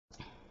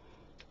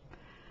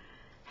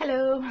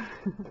Hello.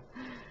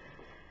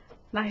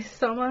 Nice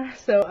summer.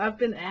 So I've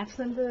been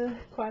absent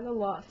quite a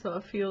lot, so I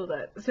feel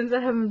that since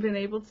I haven't been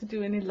able to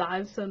do any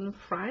lives on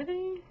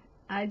Friday,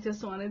 I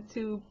just wanted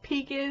to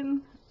peek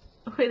in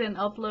with an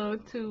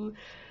upload to,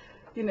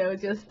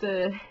 just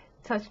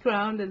touch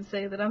ground and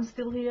say that I'm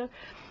still here.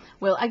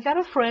 Well, I got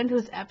a friend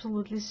who's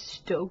absolutely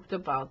stoked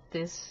about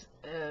this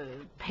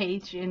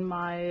page in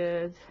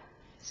my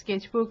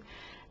sketchbook.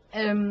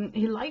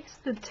 He likes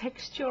the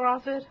texture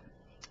of it,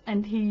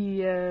 and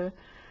he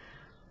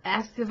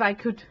asked if I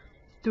could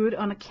do it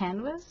on a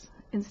canvas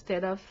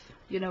instead of,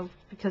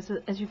 because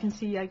as you can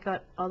see, I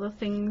got other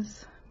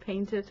things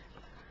painted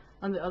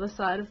on the other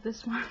side of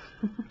this one.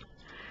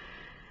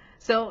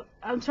 So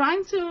I'm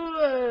trying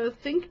to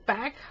think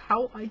back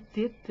how I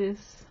did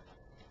this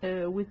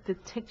with the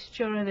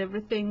texture and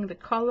everything, the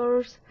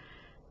colors,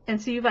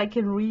 and see if I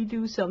can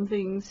redo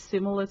something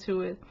similar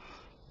to it.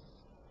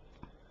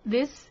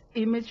 This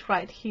image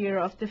right here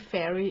of the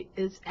fairy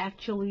is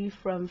actually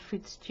from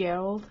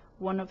Fitzgerald,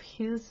 one of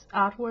his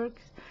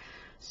artworks.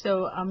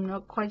 So I'm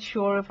not quite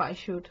sure if I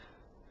should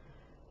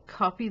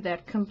copy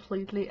that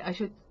completely. I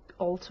should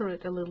alter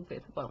it a little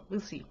bit. Well,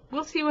 we'll see.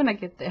 We'll see when I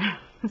get there.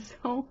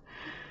 So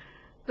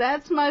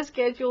that's my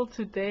schedule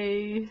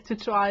today, to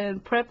try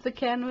and prep the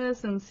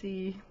canvas and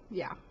see,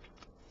 yeah.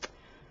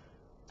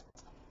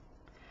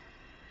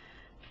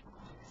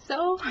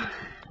 So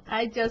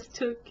I just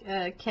took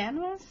a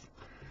canvas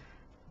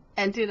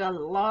and did a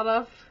lot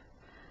of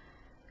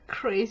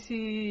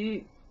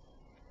crazy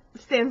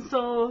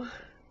stencil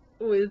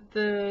with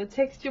the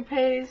texture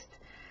paste,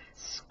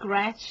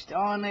 scratched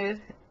on it,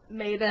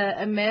 made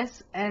a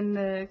mess,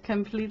 and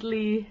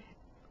completely,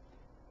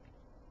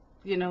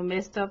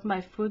 messed up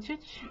my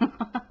footage.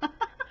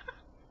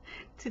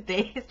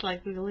 Today is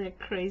like really a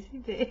crazy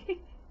day.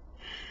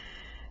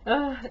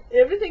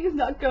 Everything is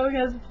not going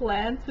as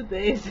planned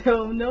today,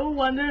 so no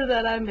wonder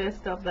that I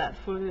messed up that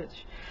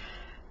footage.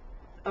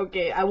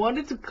 Okay, I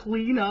wanted to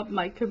clean up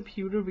my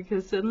computer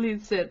because suddenly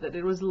it said that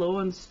it was low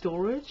on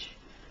storage,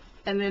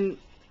 and then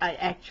I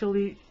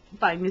actually,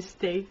 by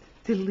mistake,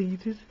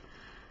 deleted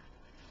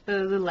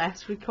the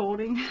last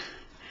recording.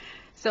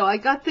 So I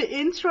got the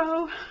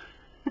intro,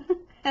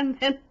 and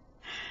then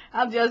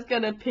I'm just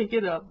gonna pick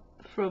it up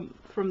from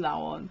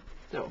now on.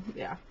 So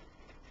yeah.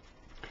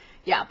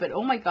 Yeah, but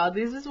oh my god,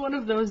 this is one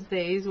of those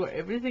days where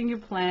everything you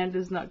planned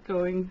is not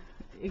going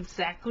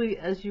exactly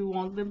as you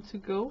want them to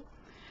go.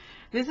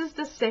 This is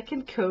the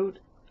second coat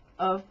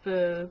of,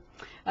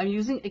 I'm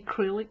using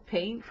acrylic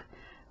paint.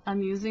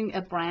 I'm using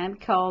a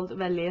brand called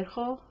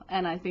Vallejo,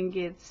 and I think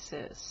it's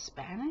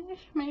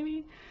Spanish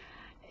maybe.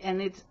 And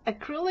it's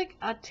acrylic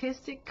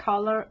artistic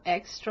color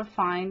extra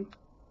fine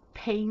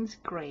Payne's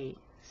gray.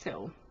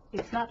 So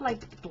it's not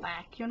like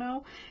black,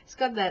 It's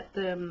got that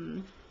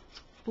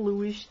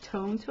bluish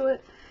tone to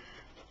it.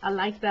 I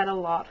like that a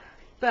lot.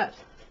 But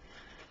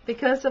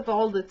because of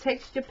all the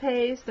texture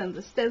paste and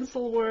the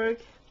stencil work,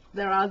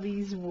 there are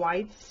these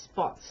white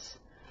spots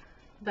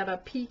that are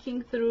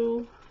peeking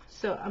through.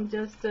 So I'm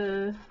just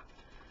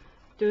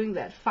doing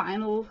that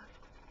final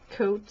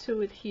coat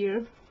to it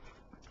here.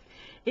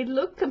 It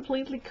looked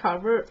completely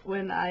covered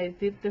when I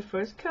did the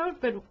first coat,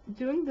 but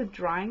during the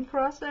drying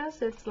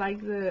process, it's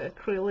like the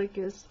acrylic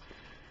is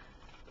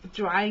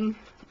drying,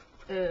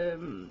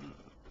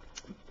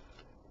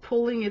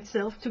 pulling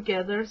itself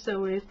together,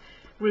 so it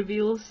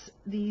reveals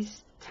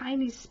these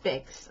tiny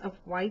specks of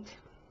white.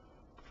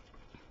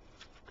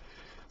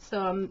 So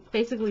I'm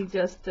basically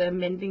just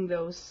mending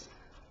those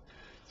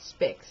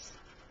specks.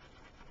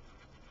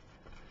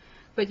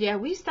 But yeah,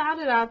 we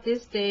started out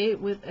this day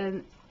with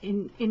an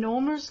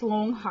enormous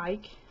long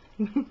hike.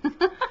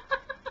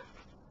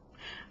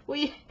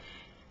 We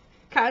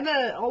kind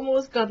of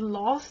almost got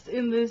lost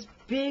in this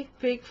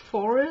big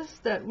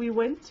forest that we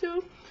went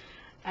to.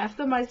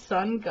 After my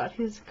son got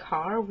his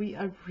car, we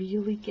are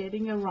really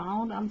getting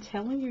around. I'm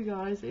telling you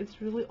guys,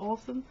 it's really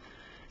awesome.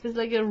 It's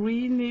like a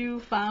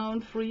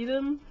newfound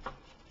freedom.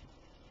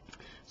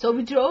 So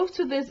we drove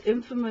to this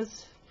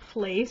infamous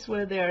place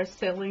where they are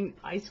selling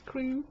ice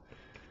cream.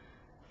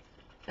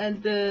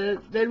 And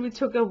then we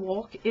took a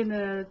walk in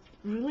a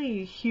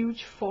really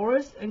huge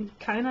forest and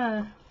kind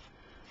of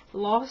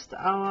lost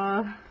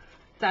our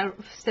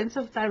sense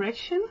of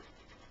direction.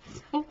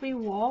 So we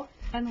walked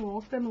and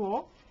walked and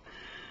walked.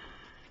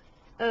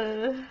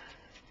 To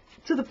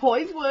the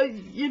point where,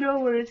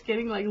 where it's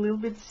getting like a little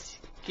bit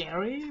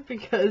scary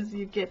because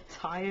you get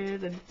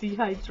tired and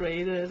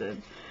dehydrated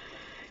and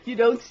you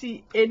don't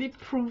see any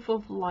proof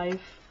of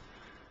life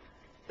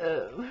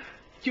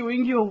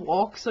during your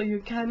walk, so you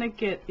kind of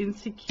get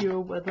insecure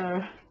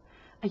whether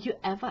are you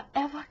ever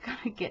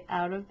gonna get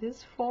out of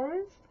this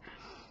forest.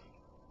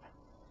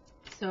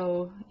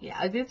 So yeah,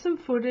 I did some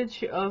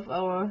footage of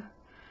our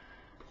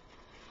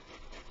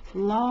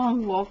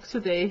long walk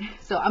today,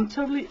 so I'm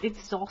totally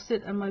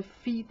exhausted and my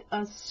feet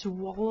are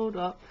swallowed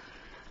up.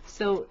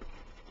 So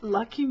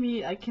lucky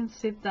me, I can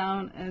sit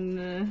down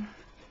and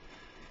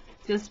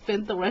just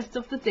spend the rest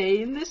of the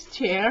day in this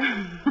chair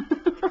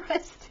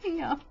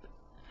resting up.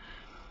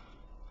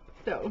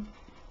 So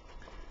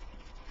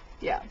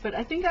Yeah, but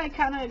I think I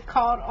kind of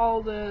caught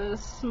all the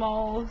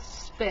small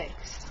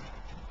specks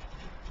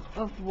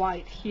of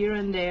white here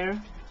and there.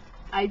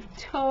 I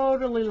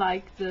totally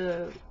like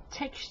the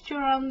texture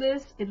on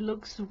this. It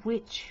looks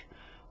rich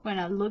when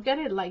I look at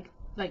it, like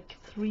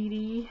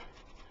 3D.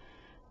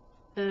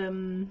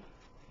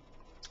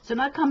 So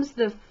now comes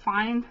the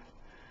fine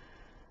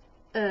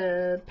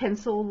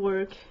pencil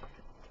work,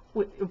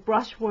 with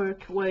brush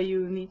work, where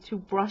you need to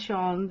brush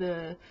on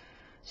the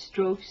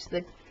strokes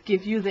that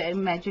give you the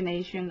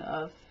imagination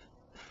of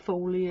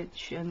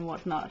foliage and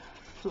whatnot,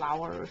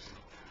 flowers.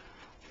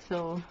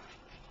 So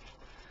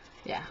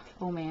yeah,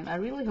 oh man, I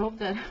really hope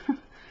that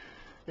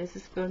this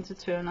is going to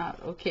turn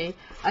out okay.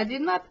 I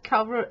did not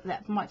cover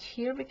that much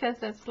here because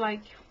that's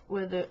like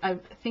where I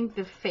think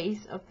the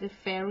face of the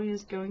fairy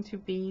is going to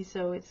be,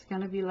 so it's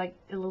gonna be like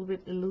a little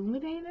bit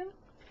illuminated.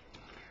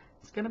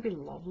 It's gonna be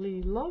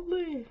lovely,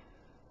 lovely.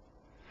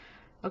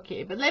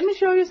 Okay, but let me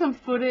show you some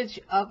footage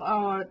of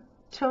our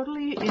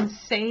totally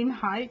insane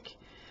hike.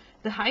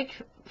 The hike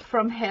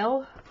from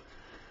hell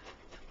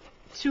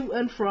to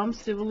and from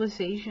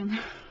civilization.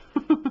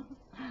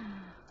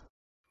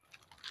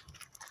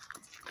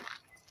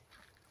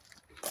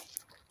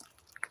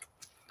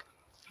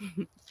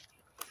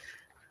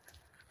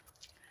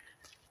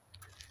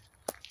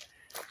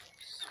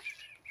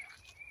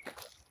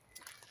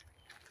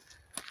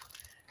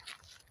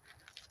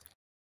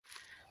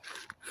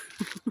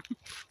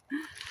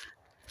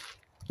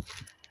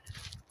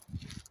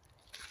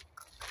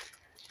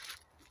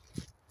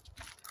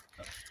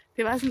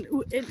 Det var sådan en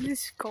uendelig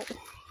skov.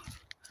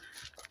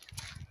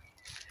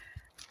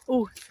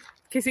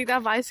 Kan I se, der er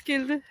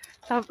vejskilte?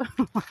 Der er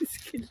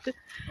vejskilte.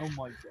 Oh my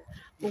god.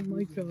 Oh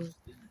my god.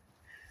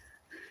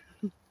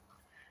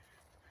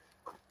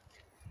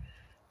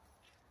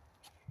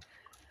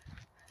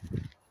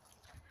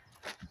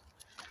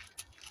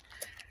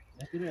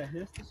 Ja, det der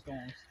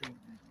hesteskoven.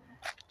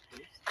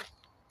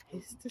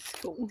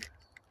 Hesteskoven.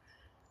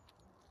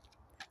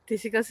 Det er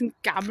sikkert sådan en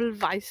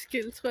gammel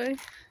vejskilt, tror jeg.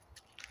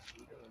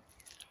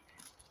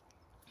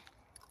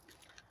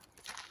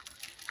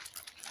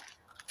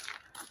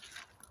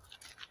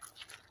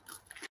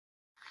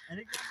 Er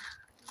det ikke?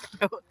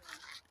 Jo.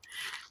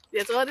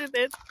 Jeg tror, det er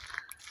det.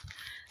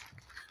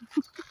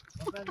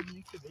 Hvorfor er det, den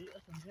ikke bevæger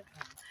sådan her?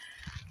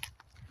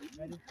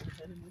 Hvad er det,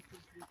 hvad er det næste?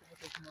 Det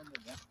er sådan noget med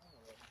vand.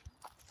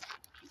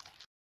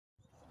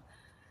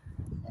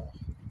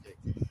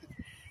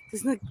 Det er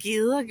sådan noget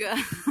geder gør.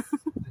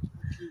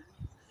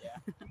 Ja,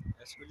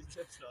 jeg skulle lige til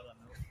at slå dig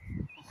ned.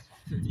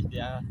 Fordi det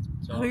er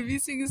tårligt. Og i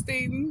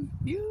Vissingestenen.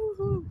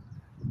 Juhu!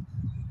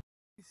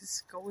 Det er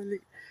skovelig.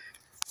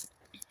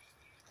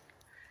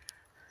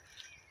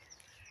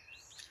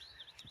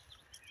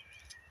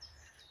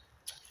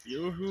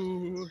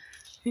 Juhu!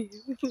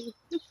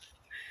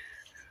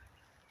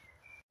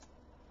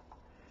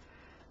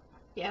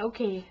 Yeah,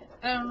 okay.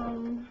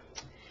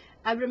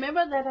 I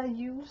remember that I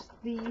used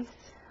these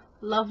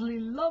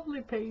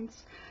lovely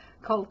paints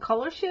called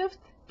Color Shift,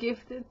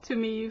 gifted to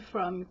me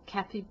from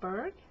Kathy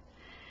Berg,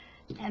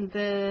 and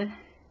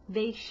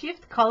they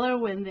shift color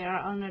when they are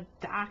on a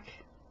dark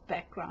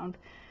background.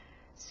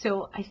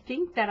 So I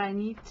think that I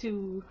need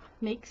to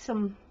make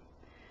some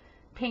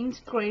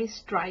paint gray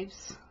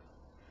stripes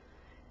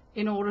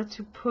in order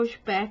to push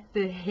back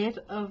the head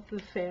of the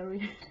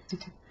fairy.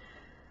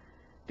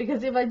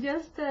 Because if I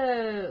just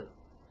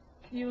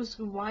use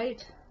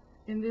white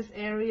in this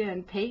area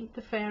and paint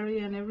the fairy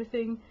and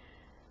everything,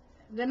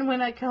 then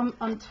when I come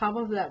on top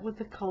of that with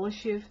the color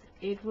shift,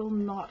 it will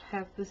not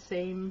have the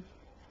same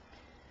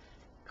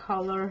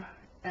color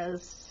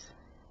as,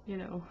 you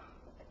know,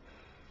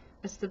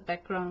 as the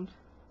background.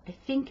 I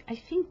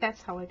think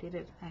that's how I did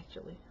it,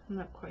 actually. I'm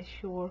not quite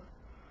sure.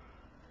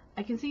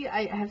 I can see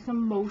I have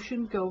some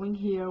motion going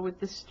here with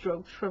the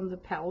strokes from the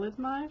palette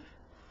knife.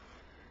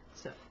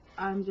 So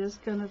I'm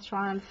just gonna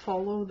try and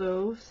follow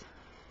those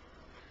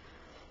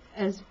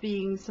as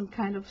being some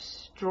kind of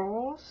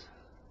straws.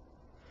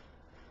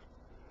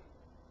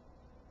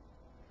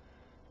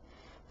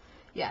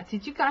 Yeah,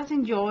 did you guys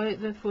enjoy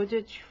the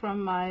footage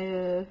from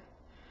my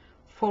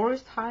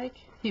forest hike?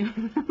 You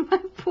remember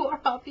my poor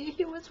hubby?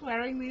 He was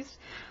wearing these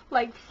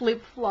like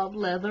flip-flop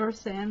leather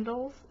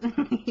sandals.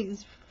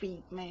 His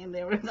feet, man,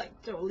 they were like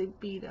totally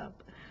beat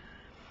up.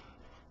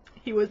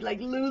 He was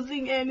like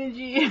losing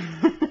energy.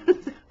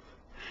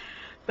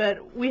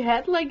 But we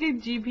had like a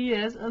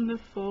GPS on the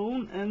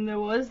phone, and there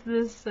was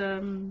this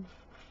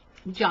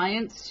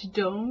giant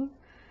stone.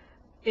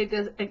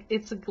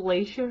 It's a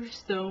glacier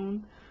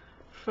stone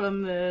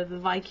from the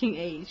Viking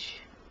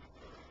Age.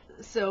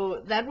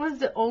 So that was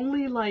the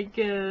only like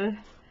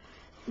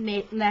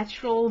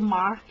natural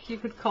mark, you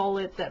could call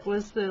it, that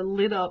was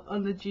lit up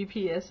on the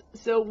GPS.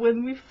 So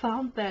when we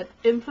found that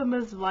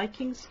infamous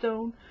Viking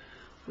stone,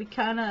 we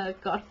kind of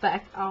got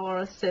back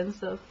our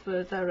sense of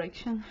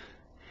direction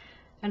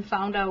and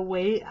found our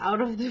way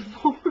out of the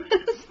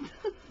forest.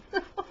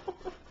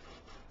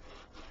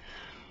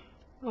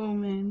 Oh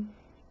man.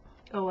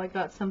 Oh, I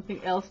got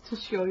something else to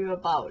show you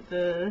about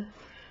the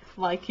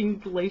Viking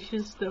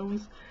glacier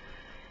stones.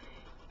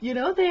 You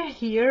know, they're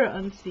here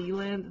on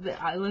Zealand, the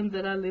island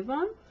that I live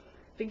on,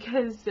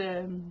 because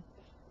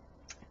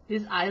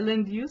this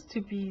island used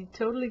to be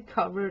totally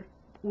covered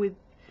with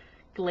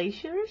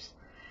glaciers.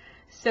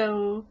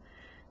 So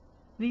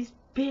these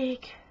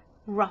big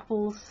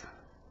ruffles,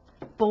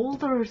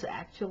 boulders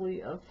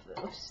actually of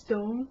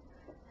stone,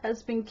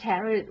 has been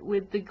carried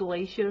with the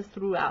glacier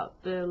throughout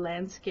the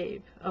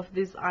landscape of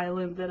this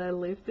island that I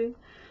live in.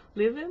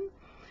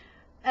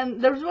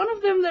 And there's one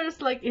of them that is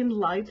like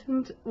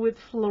enlightened with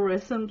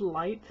fluorescent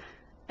light,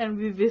 and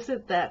we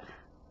visit that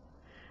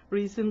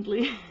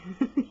recently.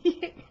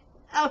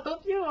 I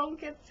hope you won't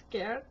get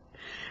scared,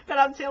 but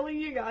I'm telling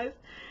you guys,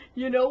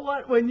 you know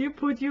what? When you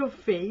put your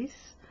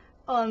face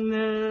on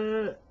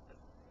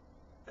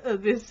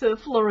this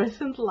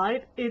fluorescent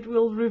light, it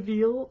will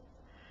reveal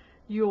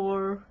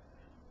your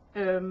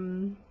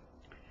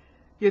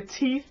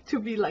teeth to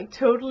be like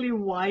totally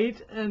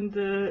white. And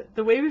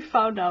the way we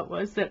found out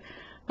was that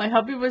my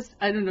hubby was,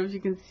 I don't know if you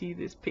can see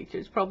this picture,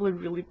 it's probably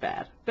really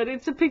bad, but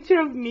it's a picture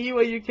of me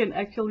where you can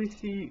actually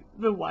see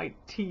the white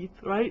teeth,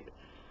 right?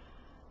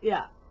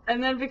 Yeah.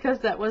 And then because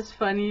that was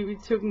funny, we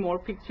took more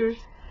pictures.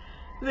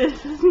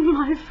 This is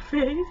my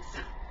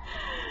face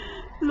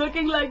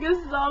looking like a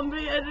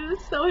zombie, and it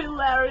is so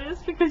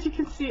hilarious because you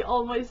can see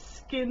all my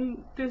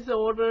skin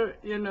disorder,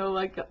 you know,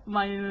 like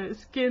my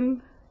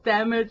skin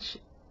damage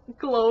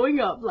glowing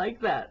up like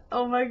that.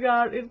 Oh my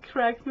god, it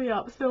cracked me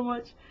up so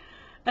much.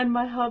 And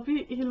my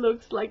hubby, he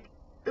looks like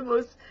the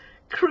most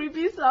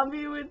creepy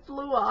zombie with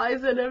blue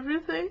eyes and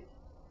everything.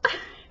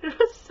 It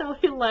was so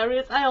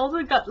hilarious. I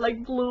also got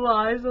like blue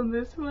eyes on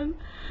this one.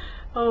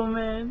 Oh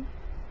man,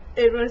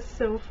 it was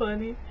so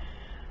funny.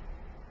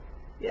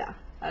 Yeah,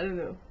 I don't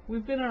know.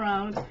 We've been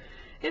around.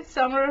 It's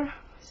summer,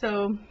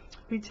 so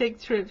we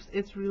take trips.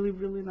 It's really,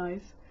 really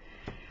nice.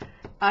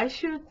 I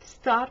should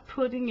start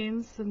putting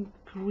in some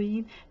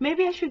green.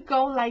 Maybe I should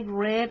go like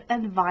red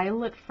and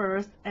violet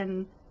first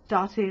and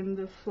dot in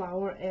the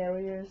flower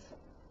areas.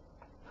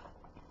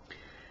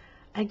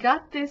 I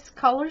got this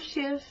Color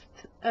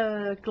Shift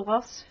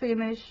gloss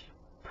finish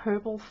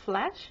purple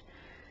flash,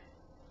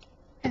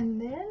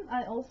 and then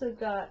I also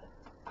got,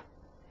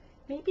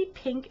 maybe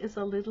pink is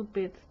a little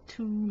bit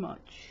too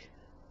much,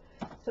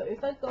 so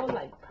if I go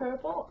like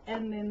purple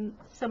and then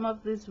some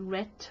of this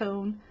red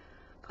tone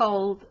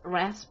called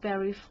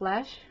raspberry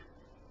flash,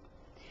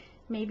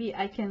 maybe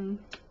I can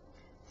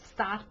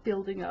start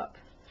building up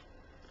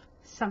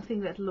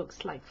something that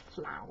looks like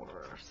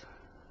flowers.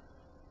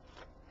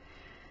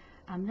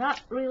 I'm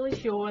not really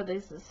sure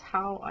this is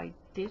how I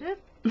did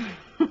it,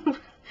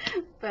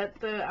 but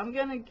I'm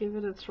gonna give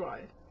it a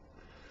try.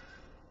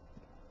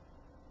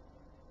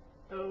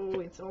 Oh,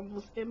 it's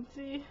almost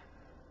empty.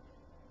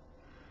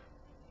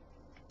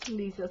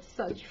 These are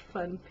such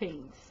fun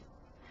paints.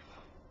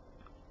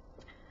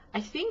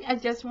 I think I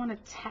just want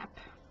to tap,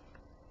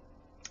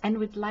 and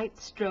with light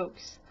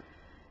strokes,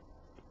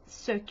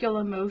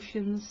 circular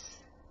motions,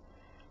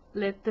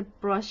 let the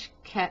brush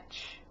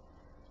catch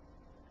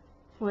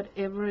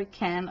whatever it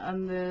can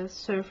on the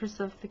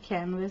surface of the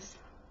canvas.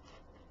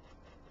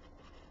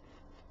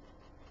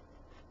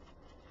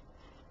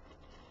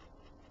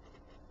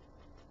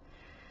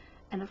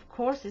 And of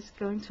course it's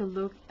going to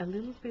look a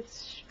little bit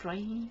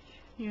strange,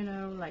 you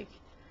know, like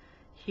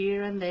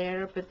here and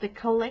there, but the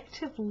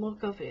collective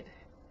look of it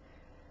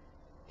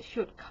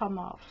should come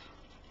off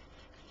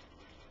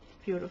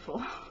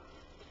beautiful.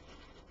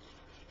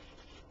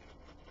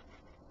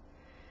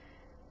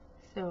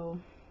 So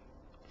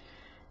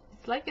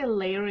it's like a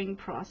layering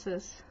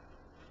process.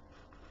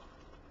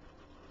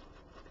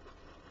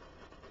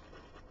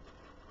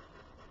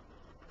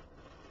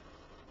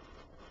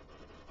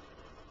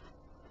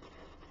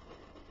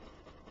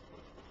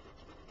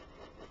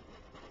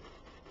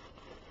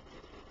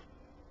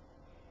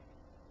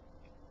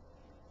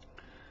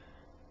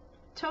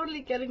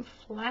 Totally getting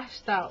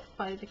flashed out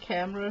by the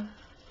camera.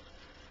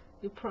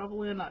 You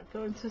probably are not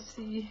going to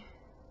see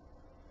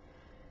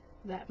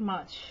that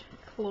much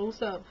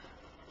close up.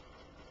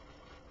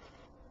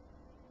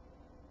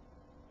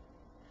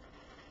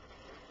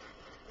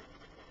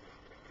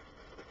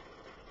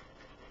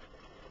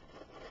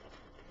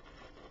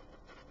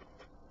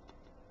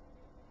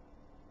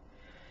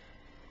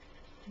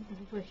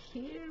 Over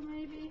here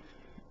maybe.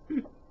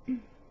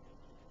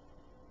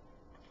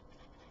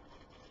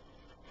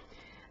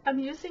 I'm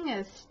using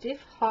a stiff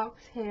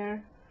hog's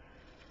hair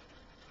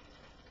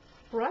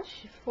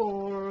brush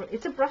for,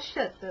 it's a brush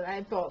set that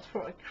I bought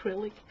for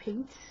acrylic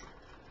paints,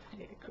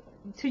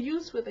 to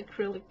use with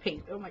acrylic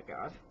paint. Oh my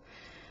god,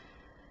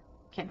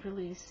 can't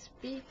really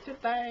speak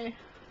today.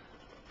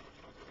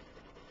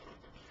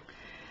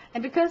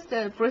 And because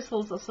the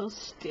bristles are so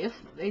stiff,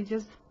 they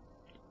just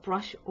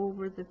brush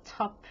over the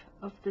top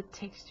of the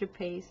texture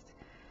paste,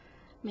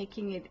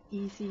 making it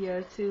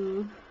easier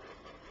to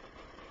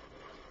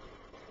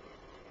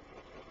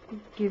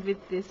give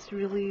it this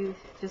really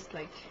just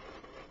like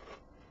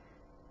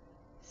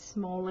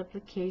small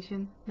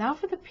application. Now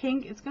for the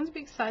pink, it's going to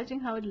be exciting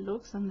how it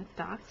looks on the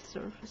dark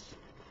surface.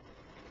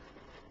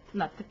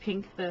 Not the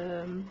pink,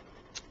 the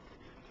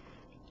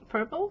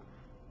purple.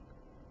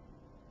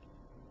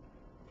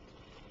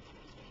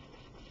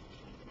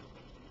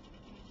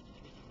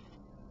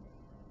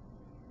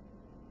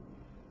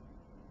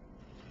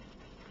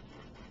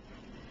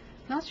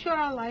 Not sure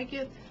I like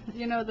it,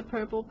 you know, the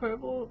purple.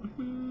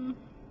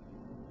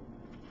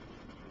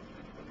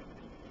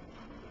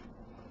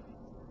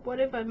 What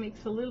if I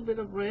mix a little bit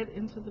of red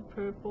into the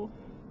purple?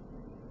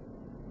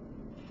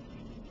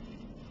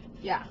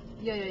 Yeah.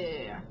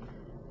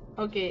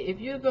 Okay, if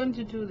you're going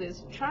to do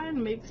this, try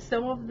and mix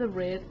some of the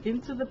red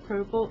into the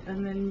purple,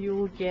 and then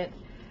you'll get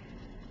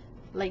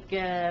like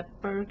a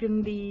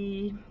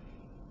burgundy,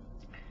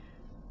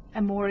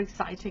 a more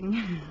exciting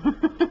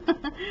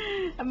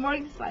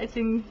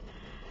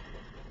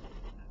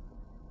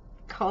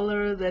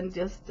color than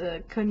just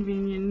a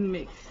convenient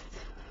mixed.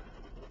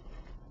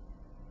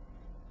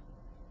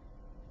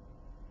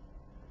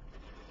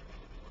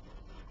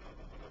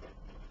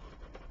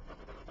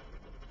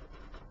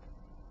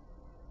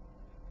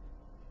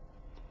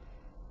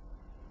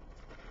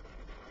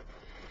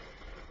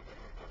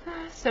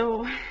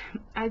 So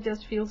I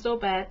just feel so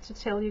bad to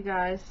tell you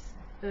guys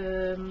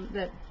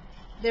that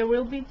there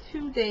will be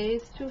 2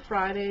 days, 2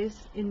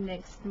 Fridays in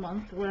next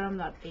month where I'm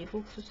not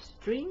able to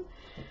stream.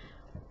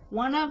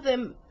 One of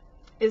them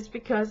is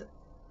because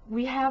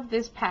we have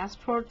this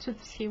passport to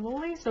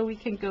Tivoli, so we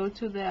can go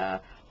to the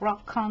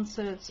rock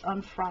concerts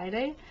on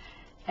Friday,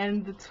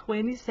 and the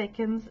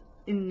 22nd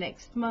in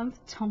next month,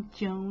 Tom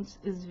Jones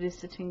is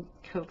visiting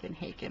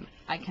Copenhagen.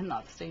 I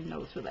cannot say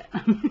no to that.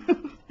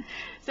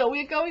 So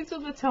we're going to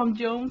the Tom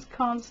Jones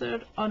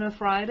concert on a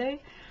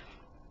Friday,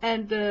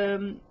 and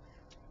the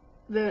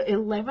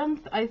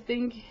 11th, I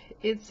think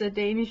it's a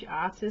Danish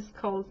artist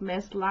called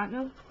Mads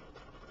Langer.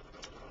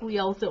 We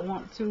also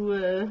want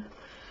to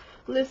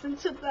listen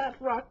to that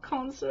rock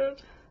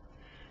concert.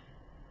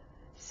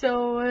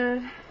 So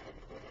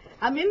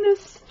I'm in this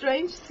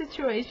strange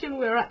situation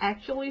where I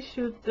actually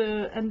should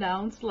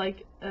announce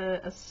like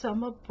a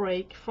summer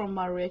break from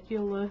my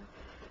regular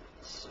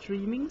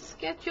streaming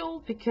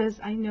schedule, because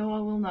I know I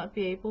will not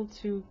be able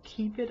to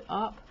keep it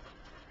up.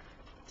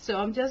 So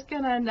I'm just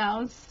gonna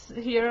announce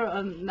here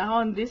now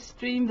on this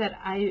stream that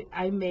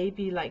I may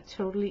be like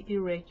totally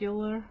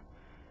irregular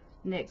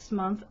next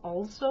month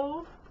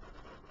also.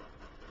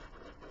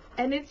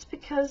 And it's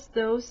because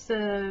those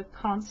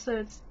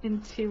concerts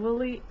in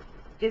Tivoli,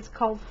 it's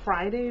called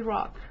Friday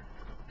Rock,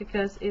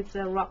 because it's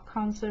a rock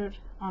concert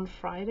on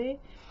Friday.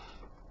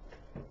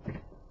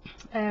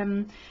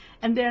 And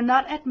they're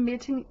not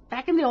admitting.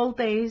 Back in the old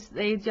days,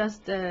 they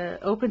just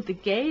opened the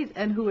gate,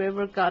 and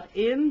whoever got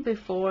in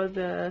before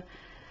the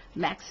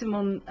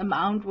maximum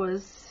amount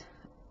was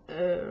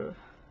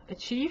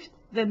achieved,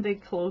 then they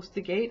closed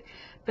the gate.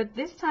 But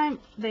this time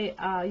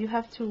you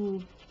have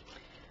to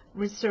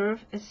reserve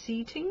a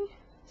seating,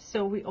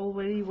 so we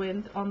already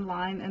went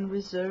online and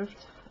reserved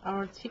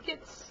our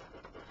tickets.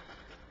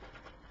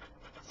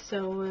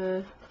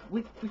 So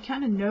we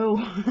kind of know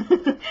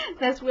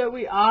that's where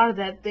we are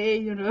that day,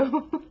 you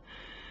know.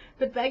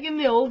 But back in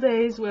the old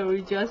days, where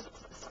we just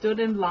stood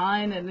in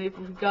line, and if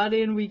we got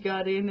in, we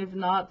got in. If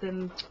not,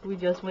 then we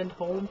just went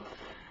home.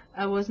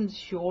 I wasn't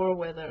sure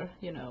whether,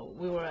 you know,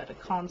 we were at a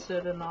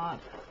concert or not.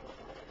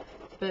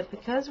 But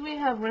because we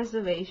have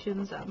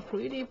reservations, I'm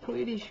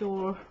pretty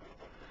sure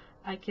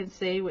I can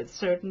say with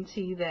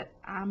certainty that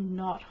I'm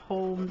not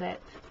home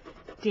that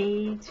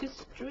day to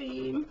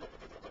stream.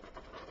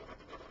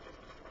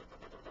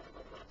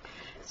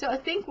 So I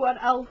think what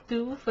I'll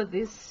do for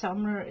this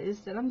summer is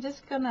that I'm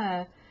just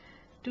gonna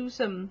do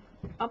some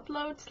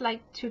uploads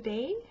like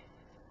today,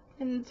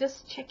 and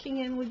just checking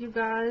in with you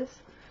guys,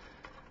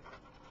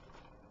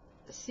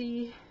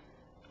 see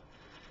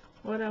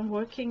what I'm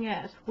working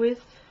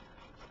with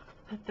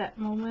at that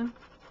moment.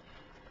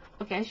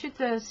 Okay, I should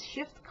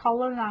shift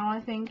color now,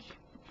 I think.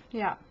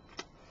 Yeah.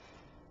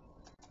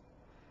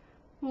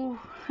 Ooh.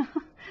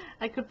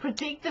 I could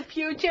predict the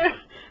future.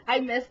 I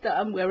messed up.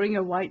 I'm wearing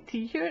a white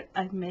t-shirt.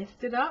 I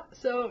messed it up.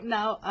 So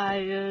now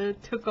I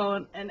took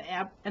on an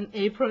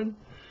apron.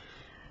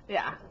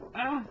 Yeah.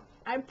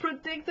 I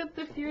predicted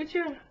the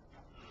future.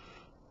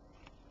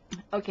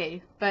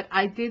 Okay, but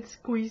I did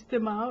squeeze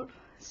them out.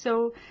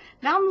 So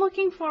now I'm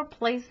looking for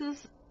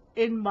places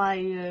in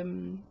my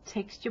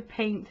texture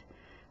paint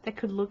that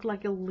could look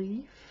like a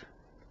leaf.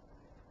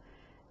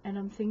 And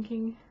I'm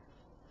thinking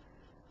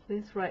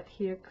this right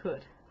here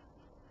could.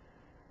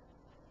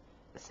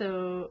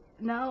 So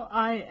now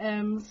I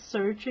am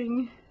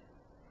searching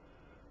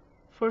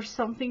for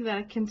something that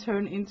I can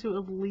turn into a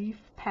leaf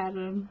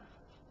pattern.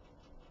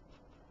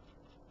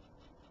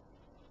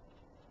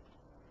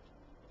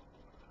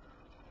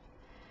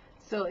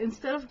 So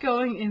instead of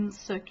going in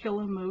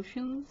circular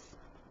motions,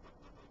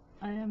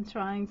 I am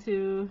trying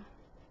to...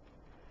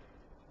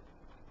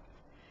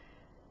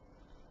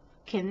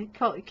 Can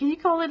you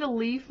call it a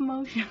leaf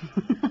motion?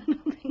 I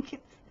don't think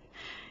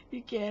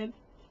you can.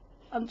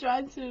 I'm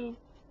trying to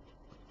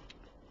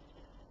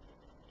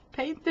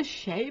paint the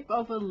shape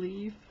of a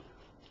leaf,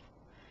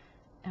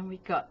 and we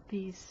got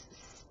these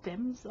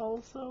stems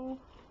also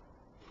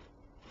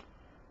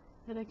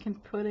that I can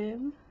put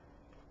in.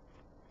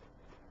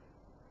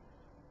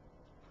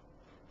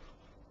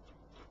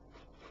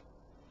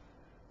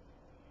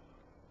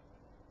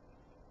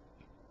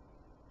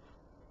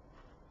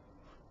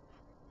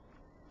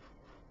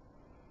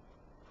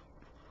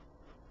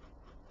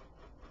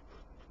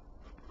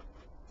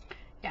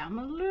 I'm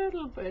a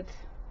little bit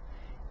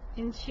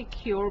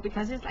insecure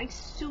because it's like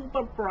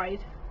super bright,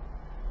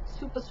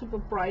 super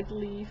bright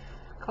leaf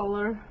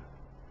color,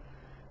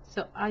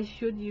 so I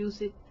should use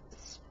it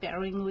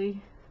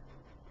sparingly.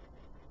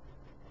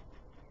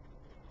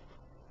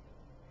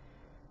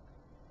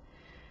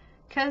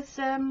 Because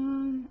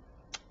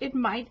it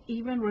might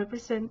even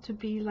represent to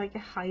be like a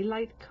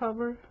highlight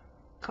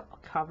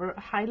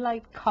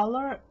highlight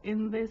color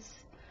in this,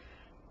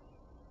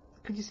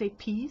 could you say,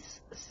 piece.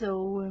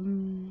 So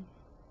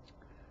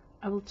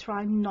I will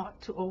try not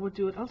to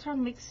overdo it. I'll try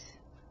and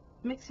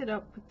mix it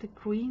up with the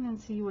green and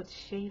see what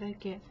shade I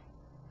get.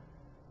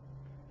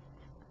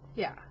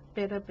 Yeah,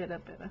 better.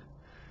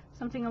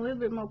 Something a little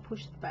bit more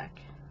pushed back.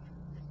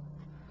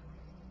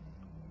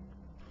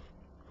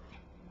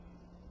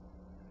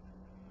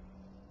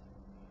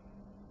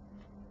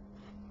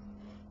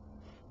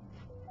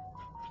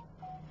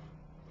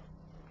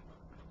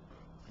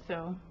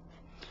 So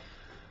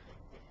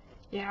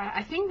yeah,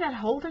 I think that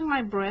holding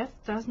my breath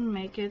doesn't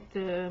make it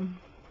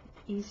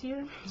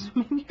easier. So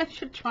maybe I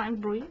should try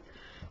and breathe.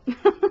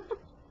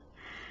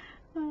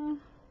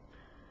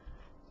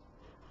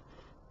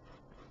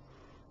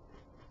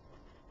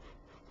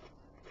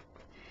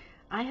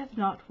 I have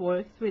not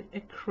worked with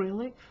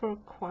acrylic for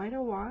quite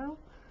a while,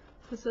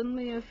 so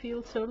suddenly I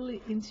feel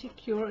totally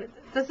insecure.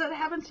 Does that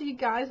happen to you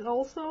guys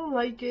also?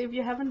 Like if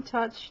you haven't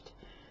touched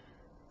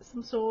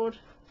some sort,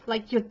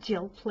 like your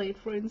gel plate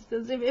for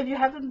instance, if you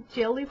haven't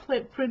jelly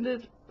plate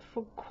printed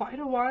for quite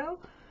a while,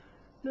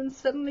 then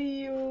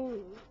suddenly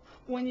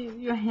when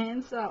your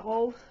hands are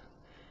all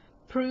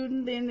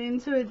pruned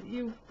into it,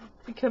 you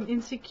become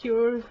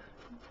insecure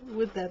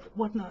with that.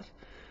 What not?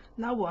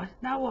 Now what?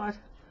 Now what?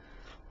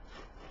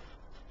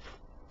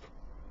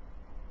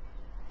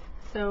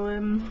 So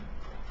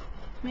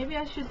maybe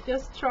I should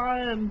just try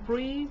and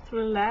breathe,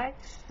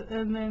 relax,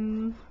 and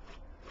then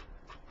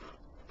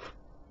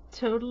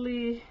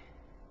totally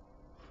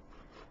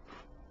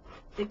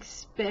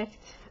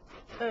expect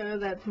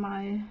that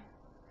my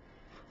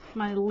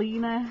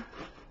Lena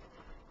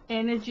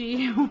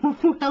energy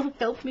will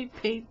help me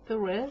paint the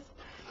rest.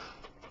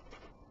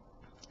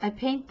 I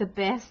paint the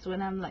best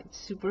when I'm like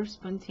super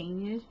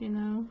spontaneous, you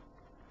know,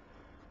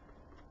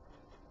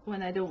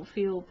 when I don't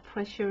feel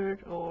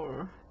pressured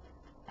or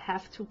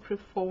have to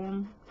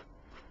perform.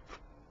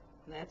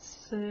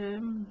 That's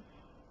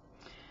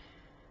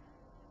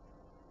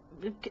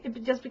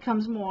it just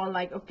becomes more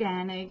like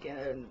organic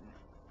and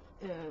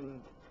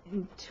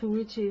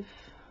intuitive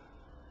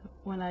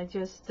when I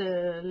just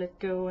let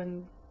go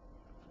and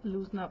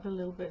loosen up a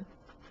little bit.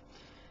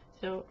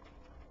 So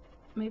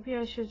maybe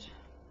I should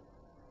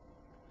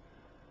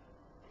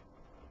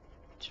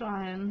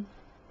try and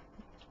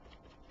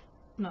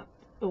not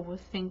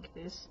overthink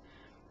this.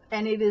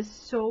 And it is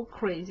so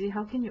crazy.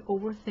 How can you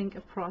overthink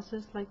a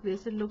process like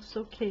this? It looks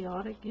so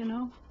chaotic, you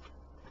know?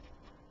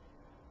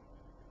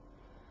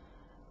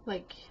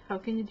 Like, how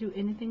can you do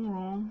anything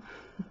wrong?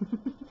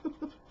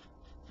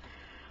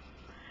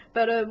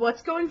 But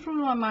what's going through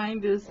my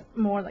mind is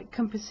more like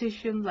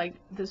composition, like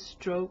the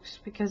strokes,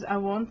 because I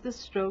want the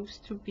strokes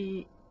to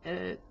be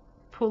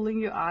pulling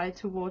your eye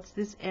towards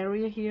this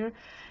area here.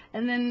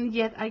 And then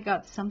yet I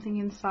got something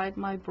inside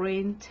my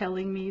brain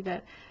telling me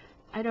that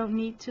I don't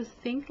need to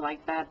think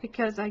like that,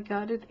 because I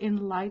got it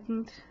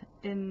enlightened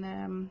in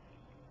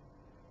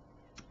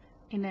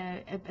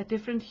a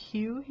different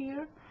hue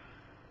here.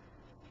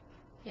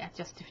 Yeah,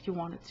 just if you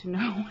wanted to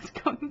know what's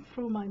going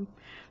through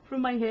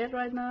my head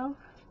right now.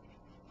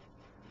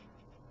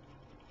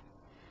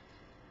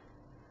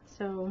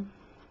 So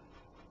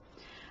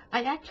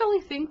I actually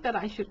think that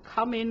I should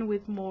come in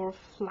with more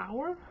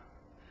flower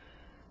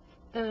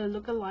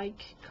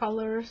look-alike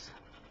colors.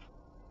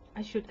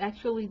 I should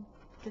actually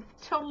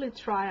totally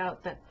try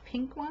out that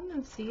pink one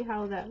and see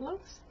how that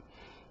looks.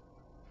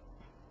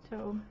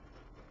 So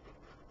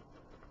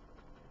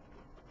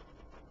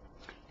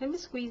let me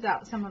squeeze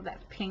out some of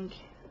that pink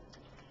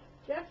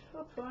just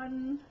for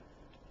fun.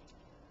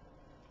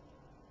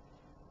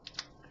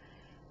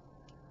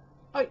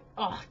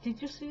 Oh,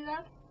 did you see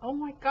that? Oh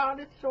my god,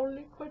 it's so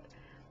liquid.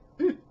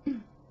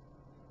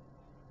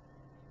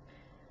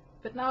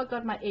 But now I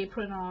got my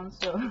apron on,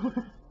 so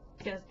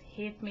just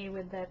hit me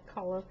with that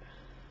color.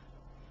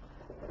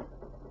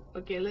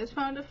 Okay, let's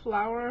find a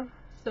flower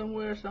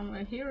somewhere.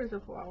 Here is a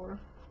flower.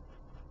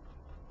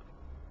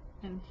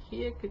 And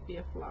here could be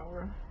a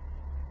flower.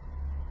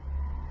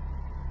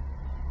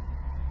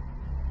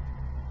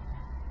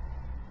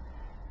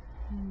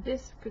 And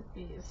this could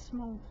be a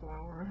small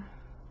flower.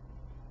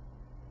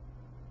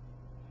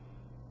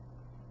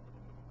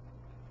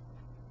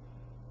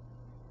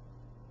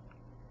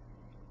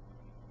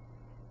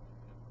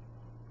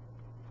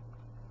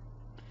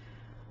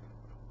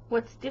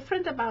 What's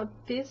different about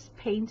this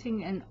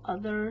painting and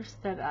others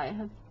that I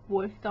have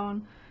worked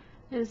on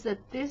is that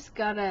this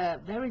got a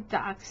very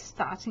dark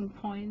starting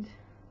point.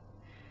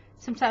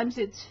 Sometimes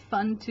it's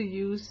fun to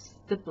use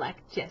the black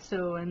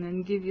gesso and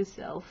then give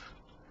yourself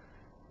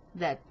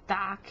that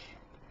dark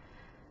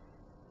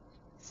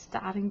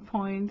starting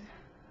point.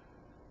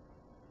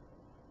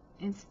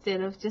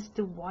 instead of just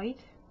the white.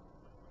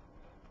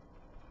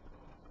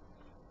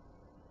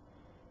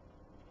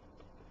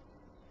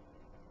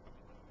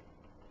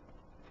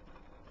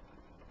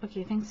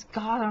 Okay, thanks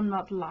God I'm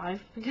not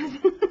live, because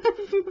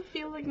I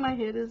feel like my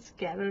head is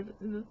scattered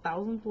in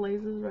 1,000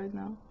 places right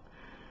now.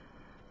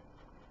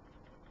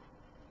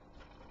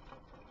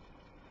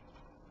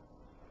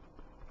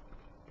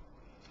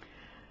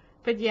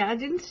 But yeah, I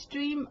didn't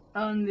stream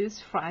on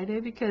this Friday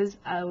because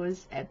I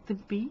was at the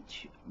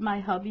beach. My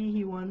hubby,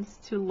 he wants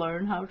to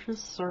learn how to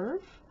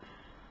surf.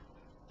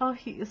 Oh,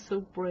 he is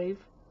so brave.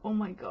 Oh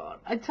my God.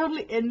 I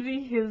totally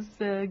envy his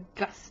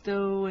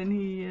gusto, and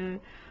he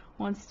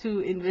wants to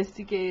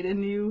investigate a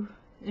new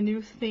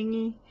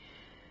thingy.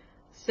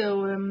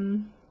 So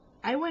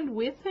I went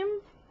with him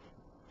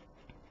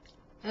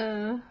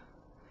to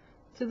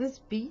this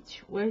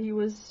beach where he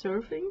was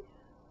surfing.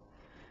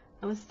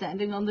 I was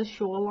standing on the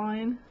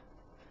shoreline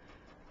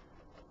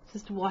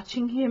just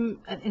watching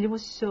him, and it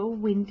was so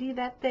windy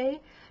that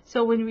day.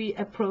 So when we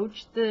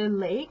approached the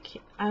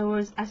lake,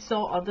 I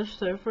saw other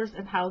surfers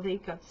and how they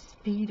got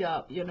speed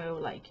up, you know,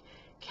 like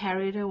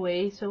carried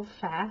away so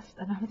fast.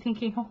 And I'm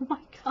thinking, oh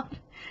my God,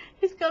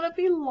 he's gonna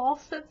be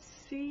lost at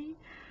sea.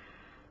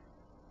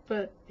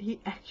 But he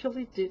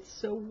actually did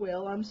so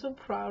well. I'm so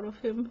proud of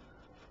him.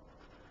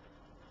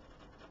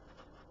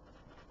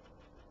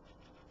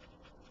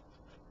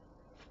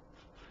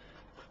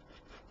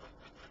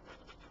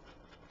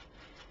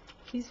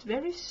 He's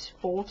very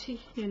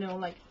sporty, you know,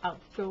 like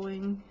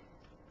outgoing.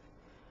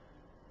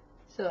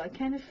 So I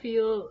kind of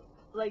feel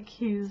like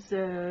he's,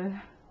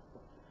 I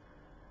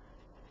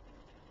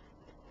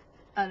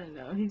don't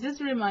know, he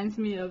just reminds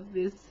me of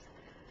this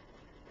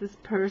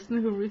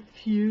person who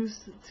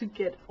refused to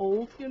get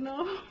old, you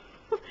know.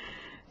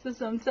 So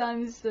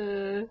sometimes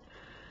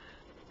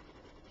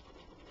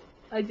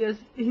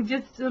he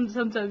just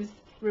sometimes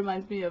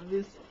reminds me of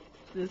this,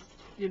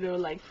 you know,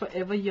 like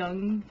forever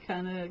young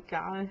kind of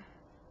guy.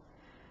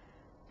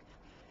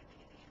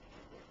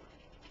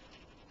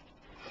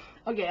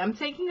 Okay, I'm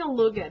taking a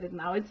look at it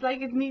now. It's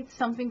like it needs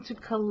something to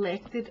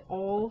collect it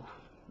all.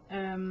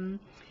 I'm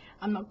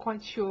not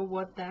quite sure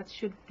what that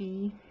should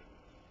be.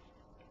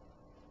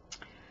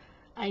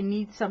 I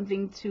need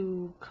something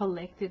to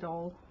collect it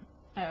all.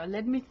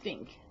 Let me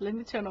think. Let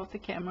me turn off the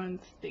camera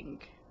and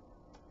think.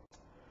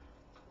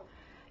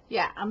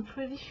 Yeah, I'm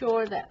pretty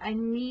sure that I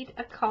need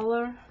a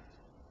color.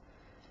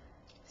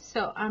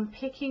 So I'm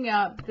picking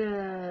up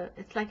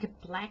it's like a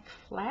black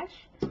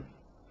flash.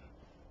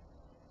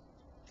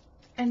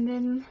 And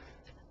then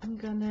I'm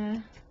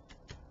gonna,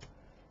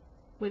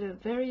 with a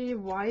very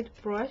wide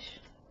brush,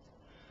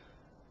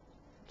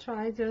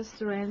 try just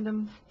trying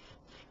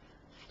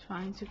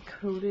to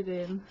coat it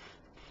in.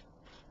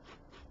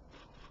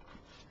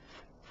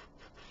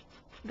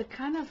 The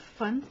kind of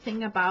fun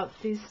thing about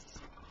this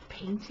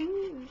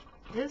painting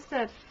is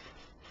that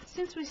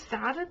since we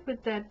started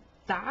with that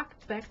dark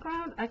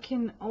background, I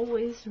can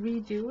always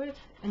redo it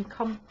and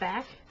come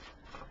back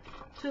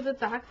to the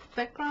dark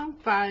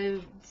background by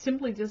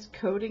simply just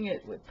coating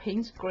it with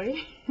Payne's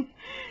Gray.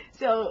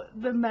 So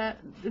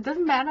it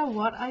doesn't matter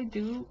what I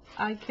do,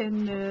 I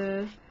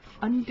can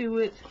undo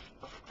it,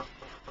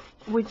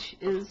 which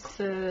is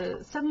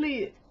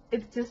suddenly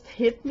it just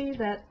hit me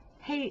that,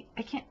 hey,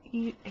 I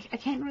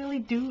can't really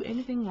do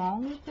anything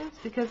wrong with this,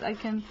 because I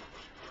can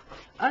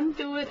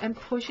undo it and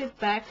push it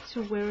back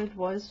to where it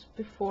was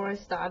before I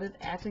started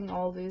adding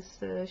all this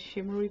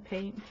shimmery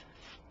paint.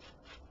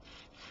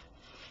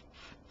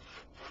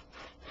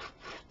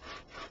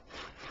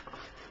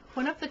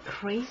 One of the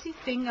crazy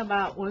thing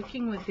about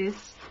working with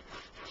this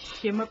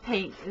shimmer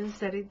paint is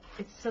that it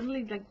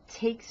suddenly like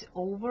takes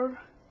over.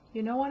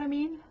 You know what I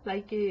mean?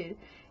 Like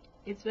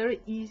it's very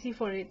easy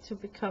for it to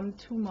become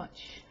too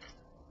much.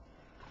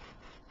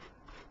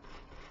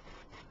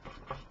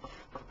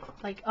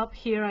 Like up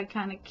here I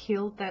kind of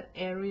killed that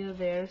area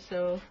there,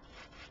 so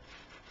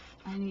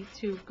I need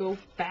to go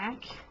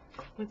back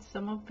with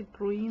some of the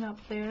green up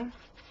there.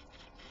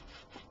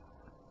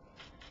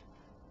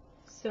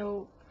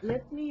 So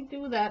let me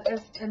do that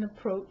as an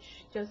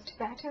approach, just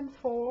back and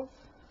forth,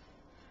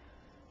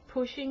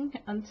 pushing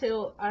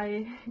until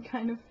I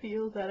kind of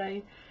feel that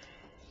I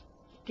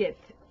get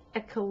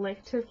a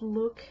collective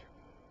look.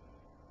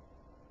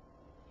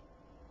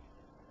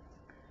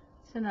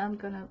 So now I'm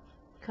gonna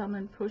come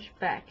and push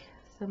back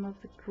some of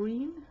the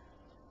green.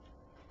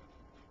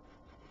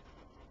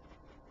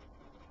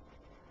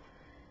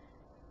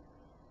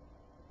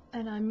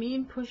 And I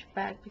mean push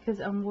back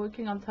because I'm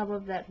working on top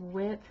of that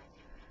wet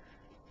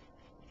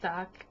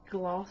dark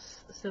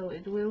gloss, so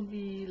it will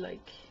be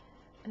like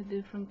a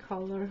different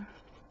color.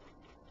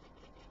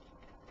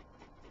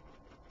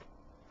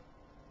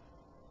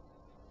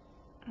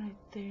 Right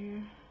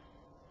there.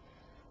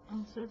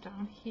 Also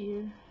down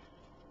here.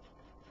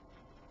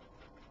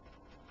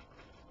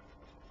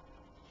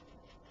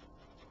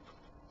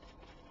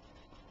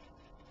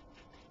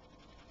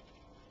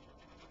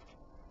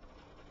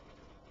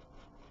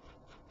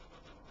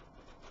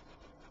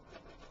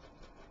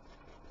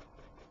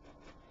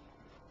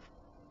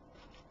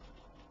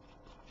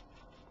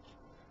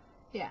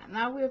 Yeah,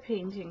 now we're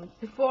painting.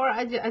 Before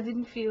I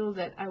didn't feel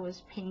that I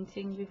was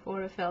painting.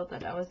 Before I felt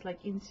that I was like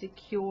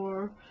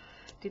insecure,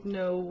 didn't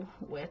know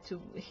where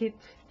to hit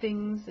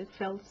things. It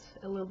felt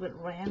a little bit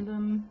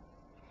random.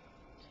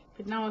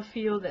 But now I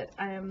feel that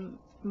I am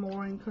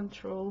more in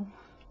control.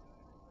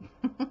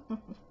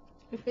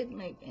 If it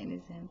makes any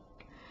sense.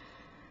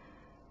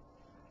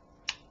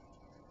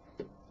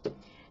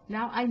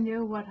 Now I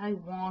know what I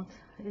want.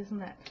 Isn't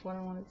that what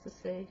I wanted to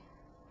say?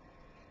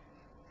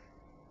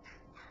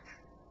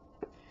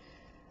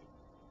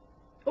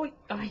 Oh,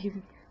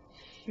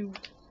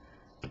 shoot.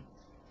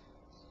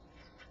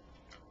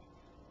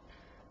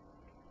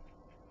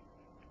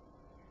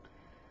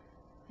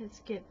 Let's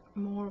get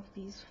more of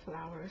these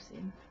flowers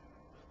in.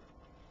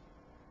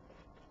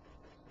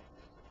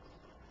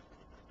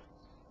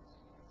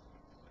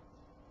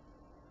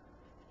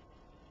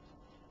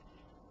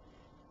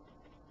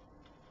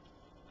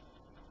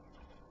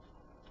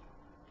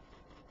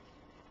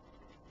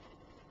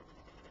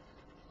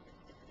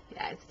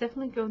 Yeah, it's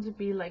definitely going to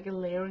be like a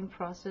layering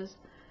process.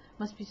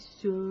 Must be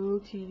so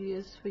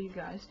tedious for you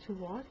guys to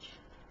watch.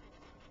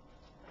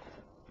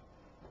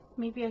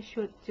 Maybe I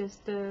should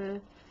just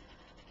turn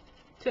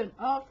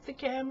off the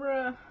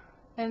camera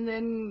and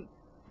then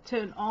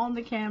turn on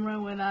the camera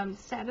when I'm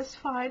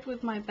satisfied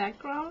with my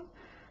background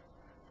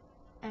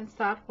and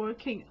start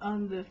working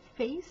on the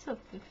face of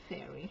the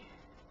fairy,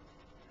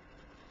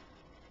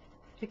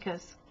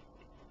 because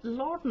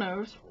Lord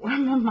knows where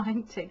my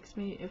mind takes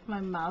me if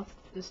my mouth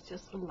is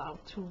just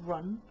allowed to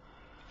run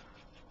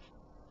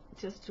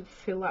just to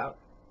fill out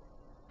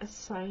a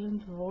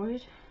silent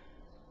void.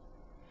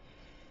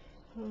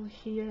 Oh,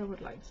 here I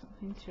would like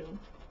something too.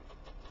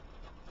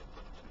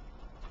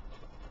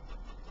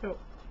 So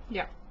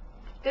yeah,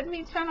 let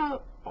me turn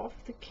off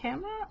the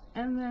camera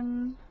and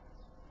then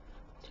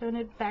turn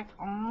it back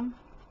on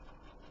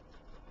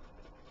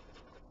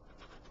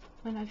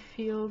when I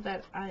feel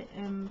that I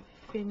am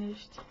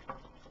finished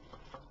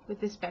with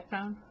this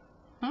background.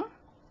 Huh?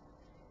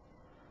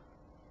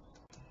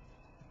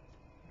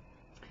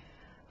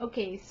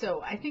 Okay,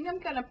 so I think I'm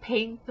gonna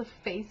paint the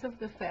face of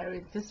the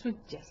fairy just with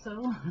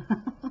gesso.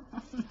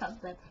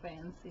 Not that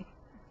fancy.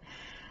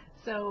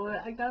 So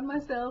I got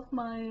myself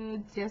my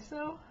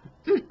gesso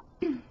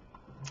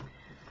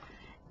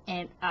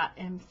and I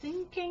am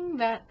thinking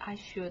that I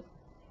should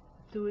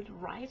do it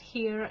right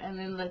here and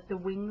then let the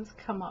wings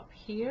come up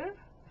here.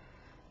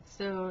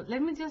 So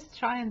let me just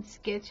try and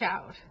sketch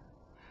out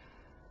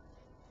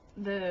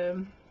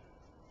the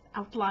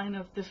outline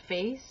of the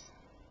face.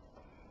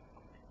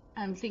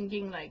 I'm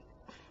thinking like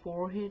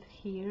forehead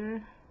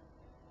here,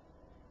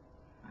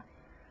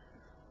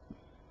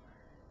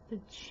 the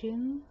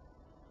chin,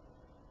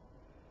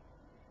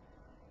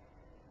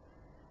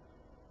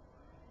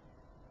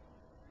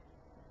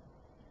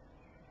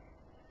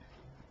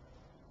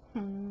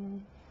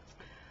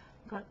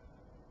 got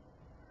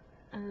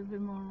a little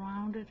bit more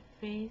rounded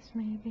face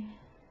maybe,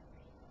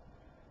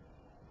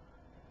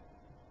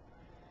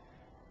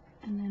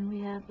 and then we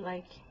have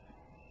like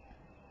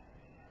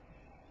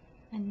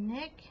a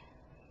neck,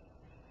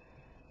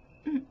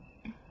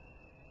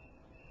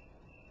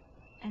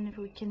 and if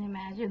we can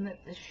imagine that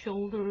the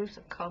shoulders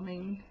are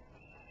coming,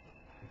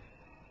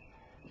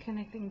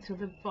 connecting to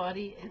the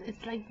body,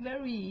 it's like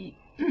very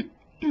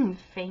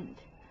faint.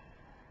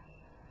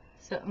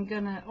 So I'm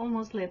gonna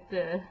almost let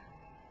the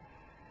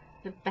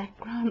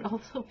background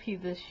also be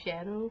the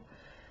shadow.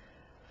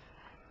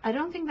 I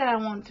don't think that I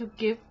want to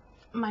give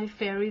my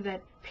fairy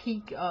that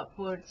peak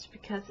upwards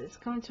because it's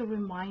going to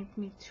remind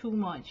me too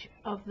much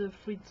of the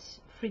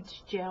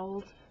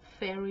Fitzgerald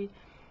fairy.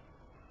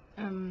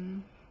 So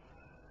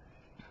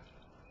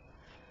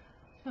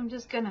I'm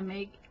just gonna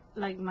make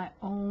like my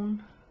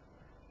own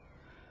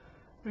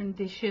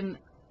rendition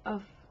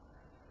of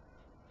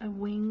a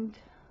winged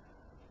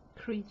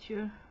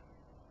creature.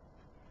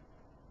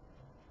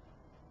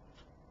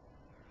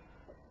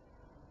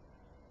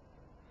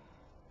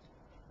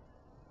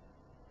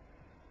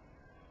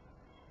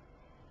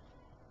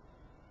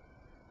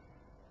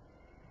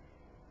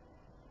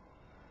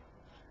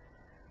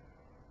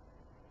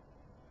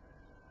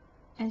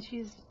 And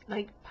she's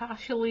like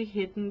partially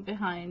hidden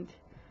behind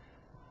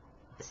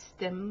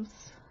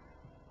stems.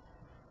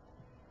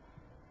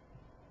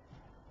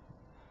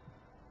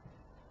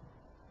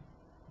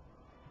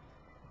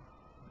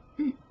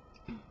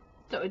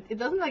 So it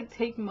doesn't like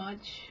take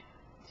much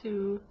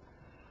to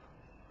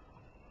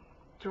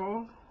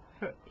draw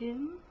her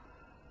in.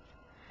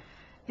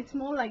 It's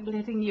more like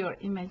letting your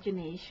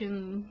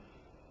imagination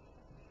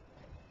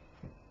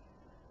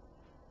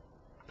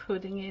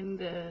putting in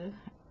the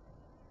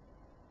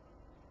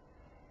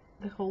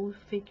whole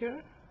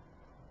figure.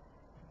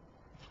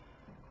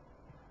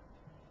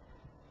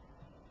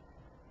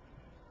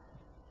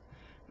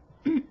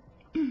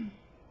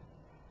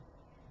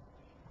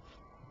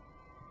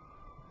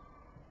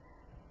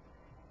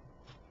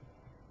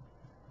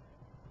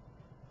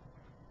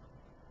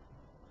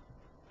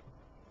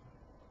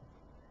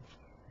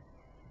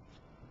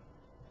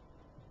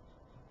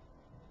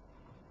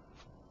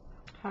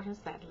 How does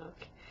that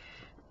look?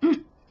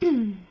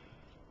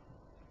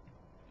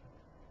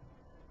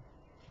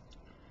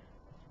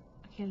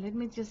 Okay, let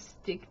me just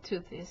stick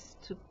to this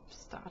to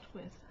start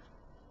with.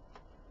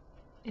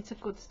 It's a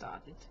good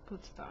start. It's a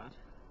good start.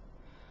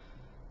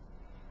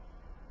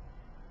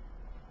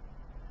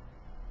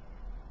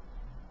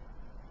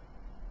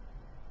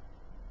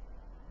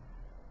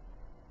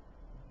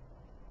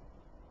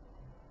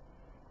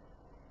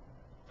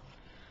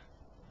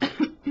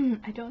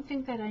 I don't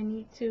think that I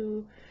need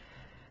to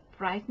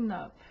brighten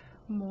up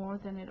more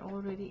than it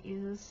already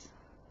is.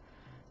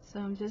 So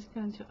I'm just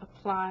going to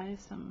apply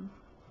some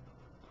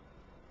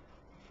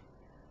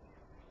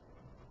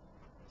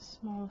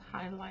small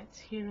highlights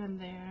here and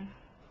there.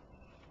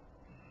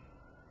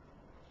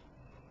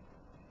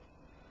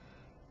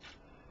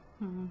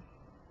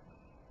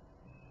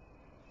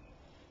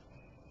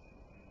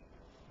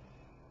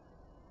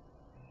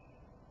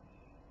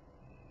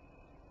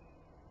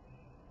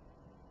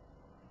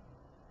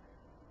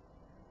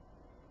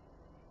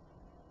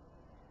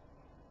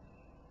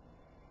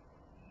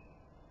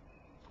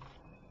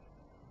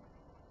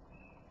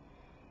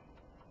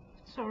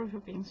 Sorry for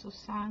being so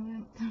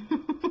silent.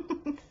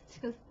 It's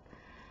just,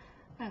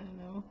 I don't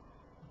know.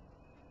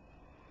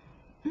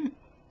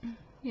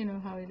 You know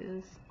how it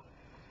is.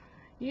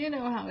 You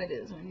know how it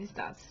is when you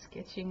start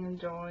sketching and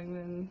drawing,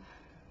 and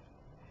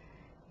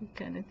you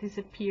kind of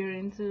disappear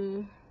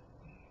into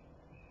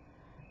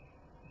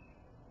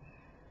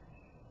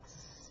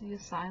your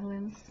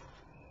silence.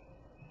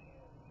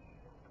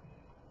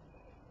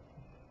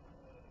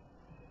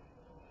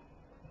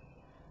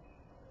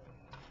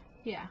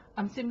 Yeah,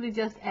 I'm simply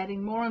just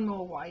adding more and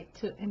more white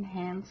to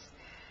enhance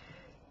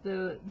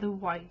the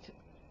white,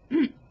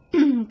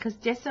 because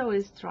gesso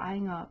is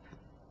drying up,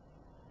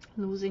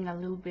 losing a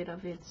little bit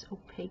of its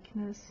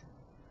opaqueness.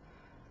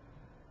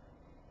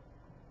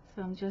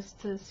 So I'm just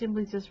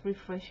simply just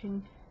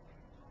refreshing.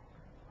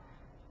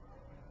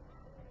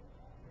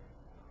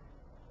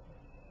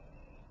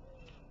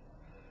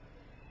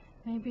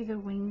 Maybe the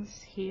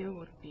wings here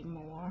would be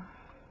more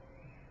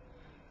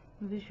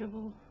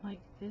visible like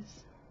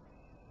this.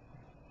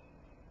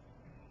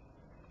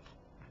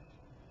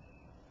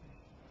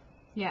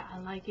 Yeah, I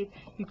like it.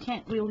 You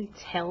can't really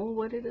tell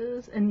what it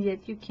is, and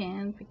yet you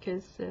can,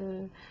 because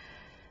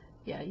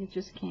yeah, you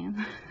just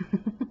can.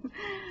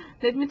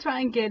 Let me try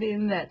and get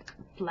in that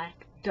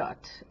black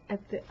dot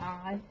at the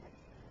eye,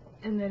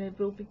 and then it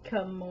will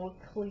become more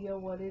clear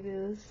what it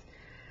is.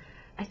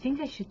 I think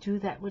I should do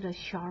that with a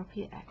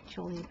Sharpie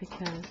actually,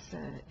 because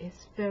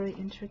it's very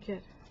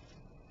intricate.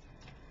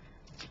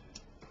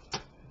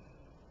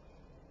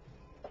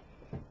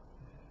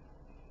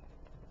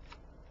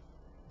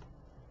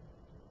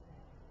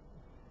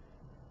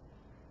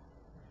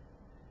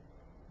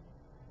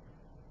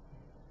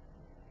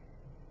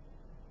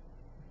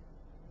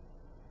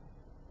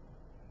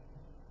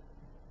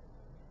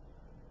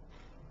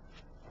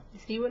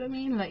 You see what I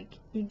mean? Like,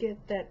 you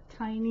get that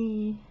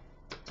tiny,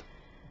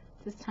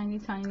 this tiny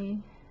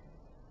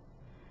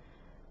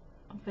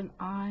of an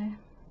eye,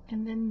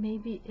 and then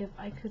maybe if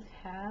I could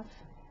have,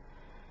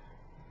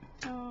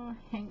 oh,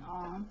 hang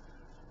on.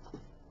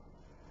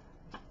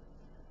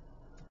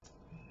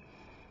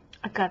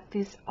 I got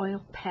this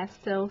oil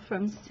pastel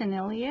from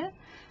Senelia,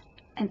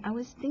 and I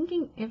was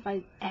thinking if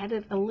I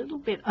added a little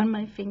bit on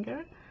my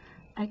finger,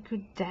 I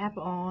could dab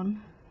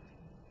on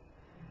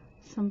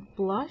some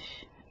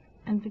blush,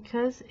 and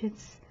because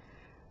it's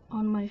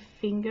on my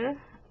finger,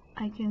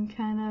 I can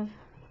kind of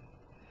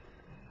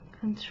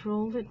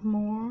control it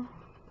more.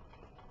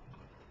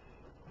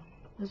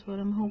 That's what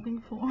I'm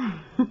hoping for.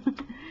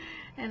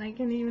 And I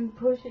can even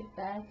push it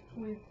back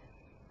with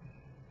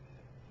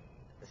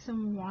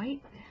some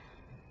white.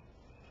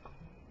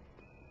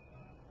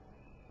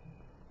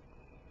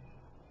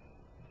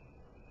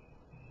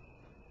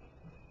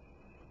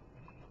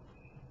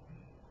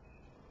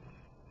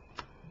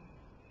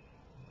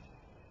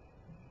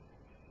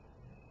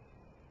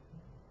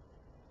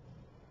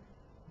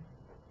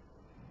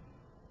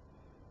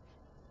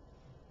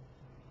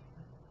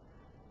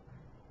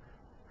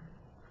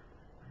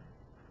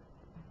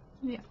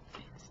 Yeah,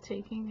 it's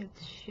taking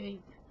its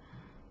shape.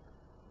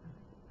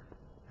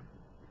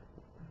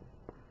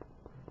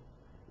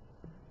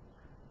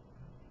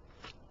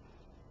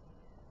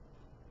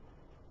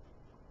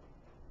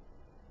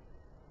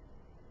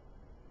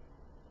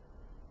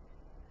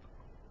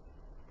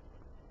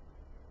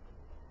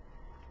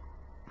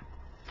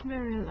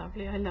 Very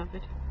lovely, I love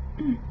it.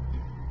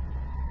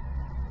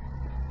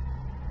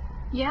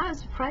 Yeah,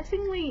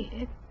 surprisingly,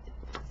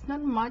 it's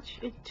not much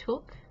it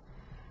took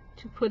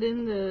to put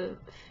in the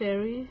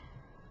fairy.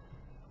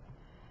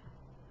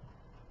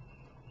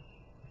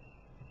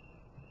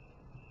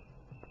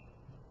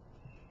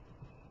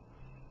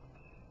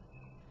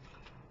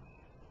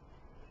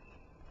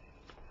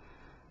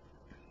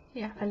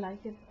 Yeah, I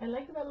like it. I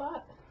like it a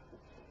lot.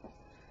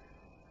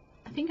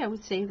 I think I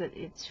would say that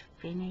it's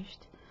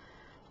finished.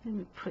 Let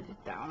me put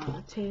it down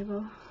on the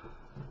table.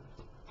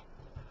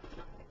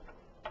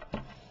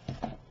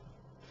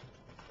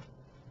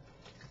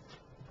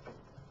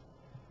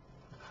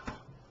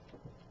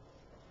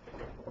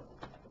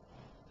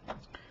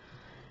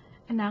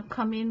 And now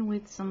come in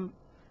with some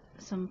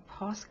some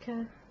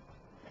Posca.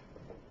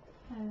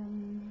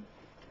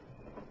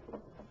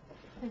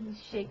 Let me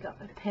shake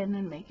up a pen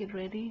and make it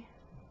ready.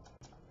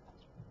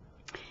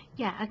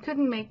 Yeah, I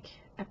couldn't make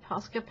a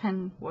Posca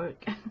pen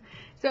work.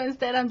 So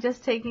instead I'm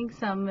just taking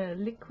some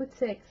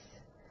Liquitex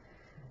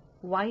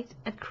white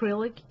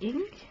acrylic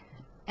ink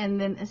and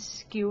then a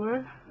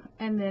skewer,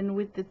 and then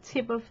with the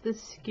tip of the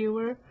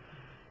skewer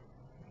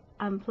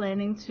I'm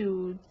planning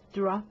to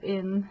drop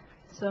in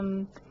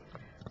some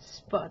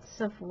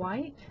spots of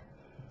white.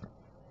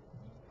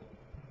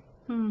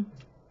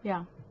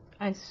 Yeah,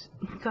 I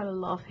got a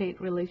love-hate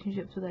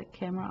relationship to that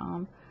camera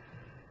arm.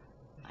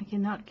 I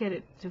cannot get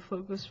it to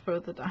focus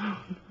further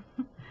down.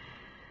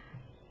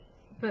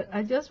 But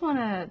I just want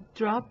to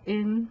drop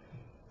in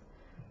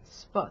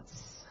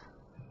spots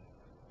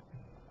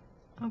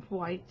of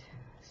white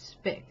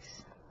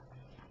specks.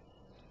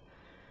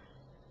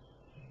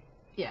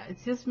 Yeah,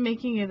 it's just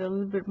making it a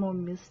little bit more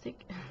mystic.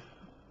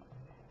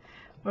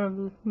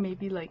 Or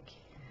maybe like,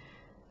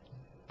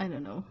 I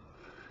don't know,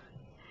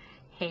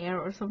 hair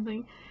or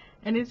something.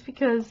 And it's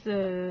because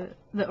the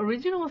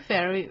original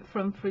fairy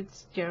from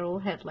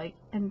Fitzgerald had like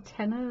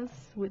antennas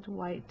with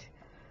white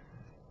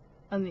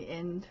on the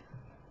end,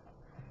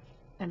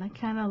 and I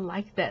kind of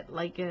like that,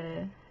 like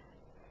a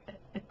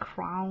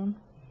crown.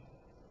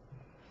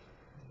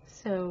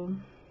 So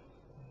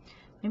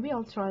maybe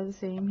I'll try the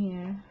same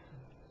here.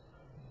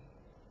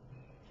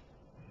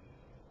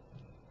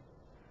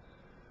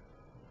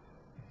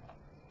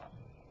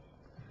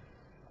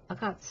 I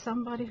got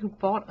somebody who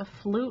bought a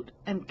flute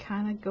and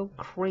kind of go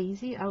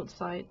crazy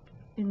outside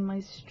in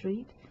my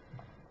street.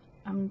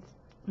 I'm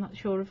not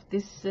sure if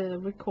this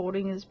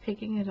recording is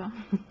picking it up.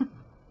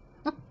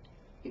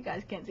 You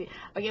guys can't see.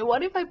 Okay,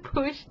 what if I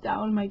push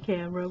down my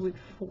camera with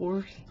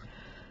force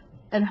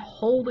and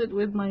hold it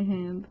with my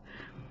hand?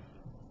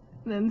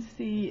 Then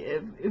see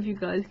if you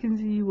guys can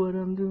see what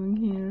I'm doing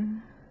here.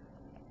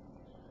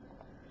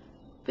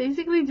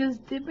 Basically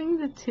just dipping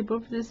the tip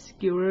of the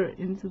skewer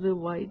into the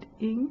white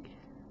ink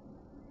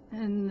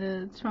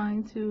and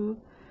trying to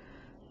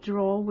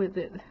draw with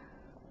it.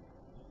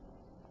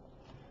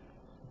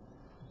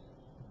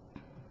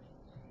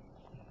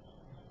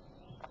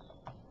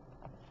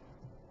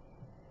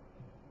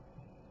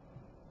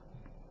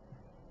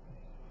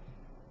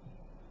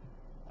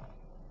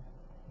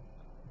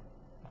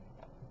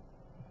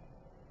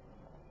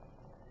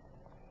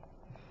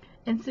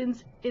 And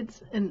since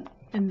it's an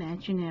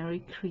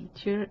imaginary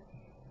creature,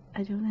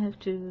 I don't have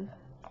to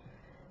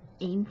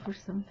aim for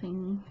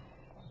something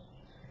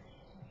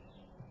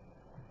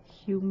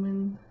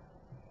human.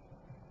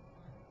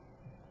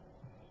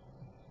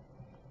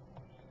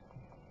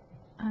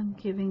 I'm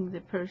giving the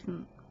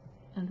person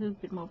a little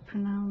bit more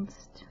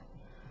pronounced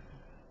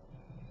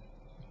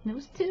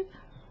nose tip,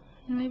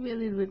 maybe a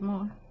little bit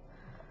more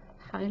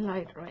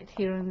highlight right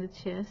here on the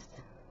chest.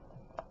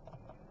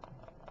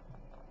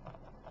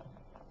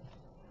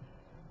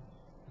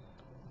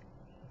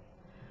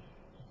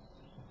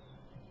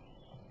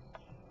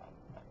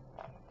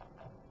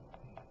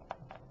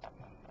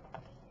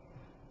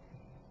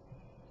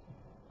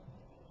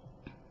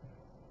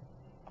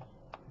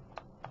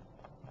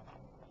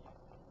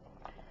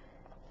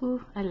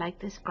 Ooh, I like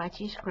the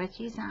scratchy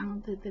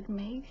sound that it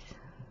makes.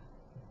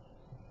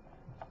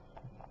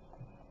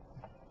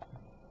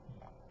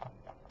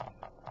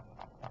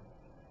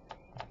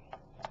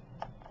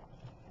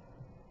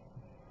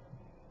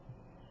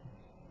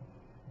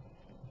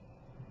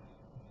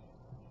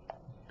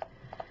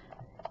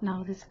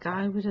 Now this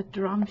guy with a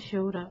drum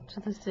showed up to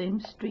the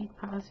same street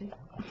posse.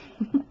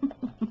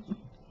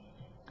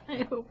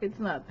 I hope it's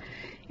not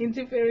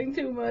interfering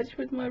too much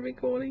with my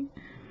recording.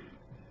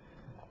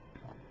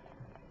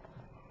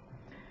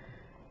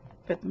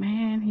 But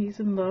man, he's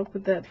in love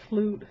with that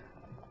flute.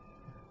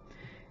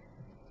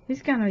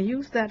 He's gonna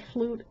use that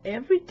flute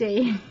every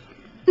day.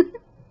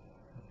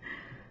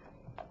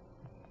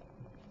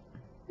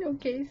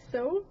 Okay,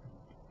 so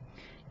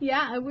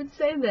yeah, I would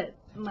say that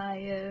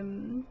my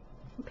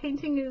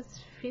painting is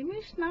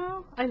finished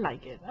now. I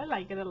like it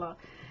a lot.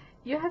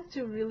 You have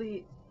to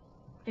really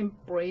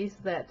embrace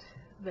that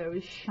very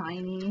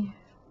shiny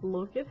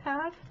look it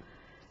has.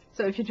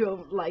 So if you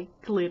don't like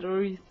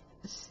glittery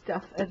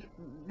stuff,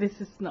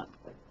 this is not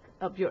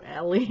up your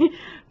alley.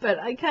 But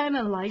I kind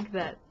of like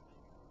that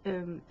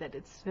that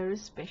it's very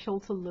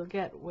special to look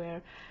at,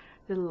 where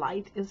the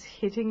light is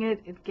hitting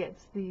it, it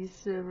gets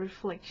these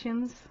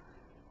reflections.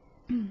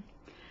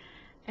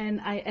 And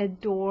I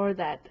adore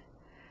that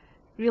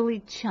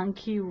really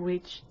chunky,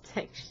 rich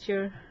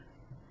texture.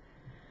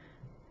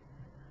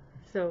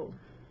 So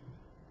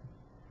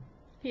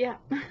yeah,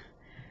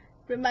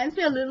 reminds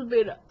me a little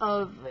bit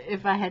of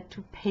if I had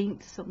to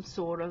paint some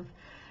sort of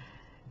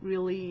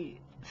really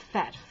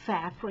fat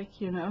fabric,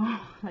 you know,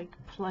 like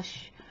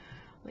plush,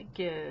 like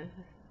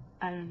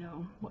I don't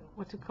know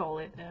what to call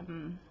it.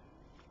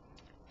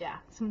 Yeah,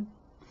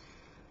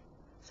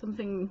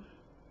 something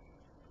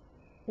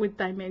with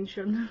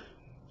dimension.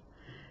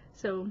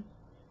 So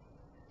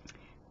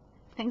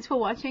thanks for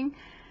watching.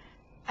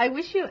 I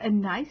wish you a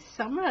nice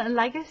summer. And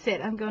like I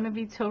said, I'm going to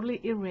be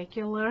totally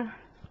irregular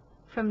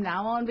from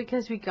now on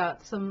because we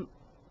got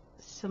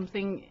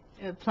something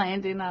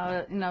planned in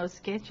our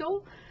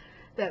schedule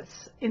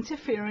that's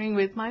interfering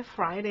with my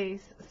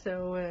Fridays.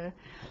 So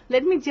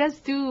let me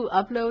just do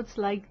uploads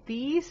like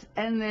these,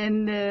 and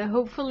then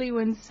hopefully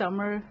when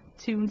summer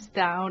tunes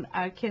down,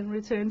 I can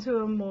return to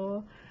a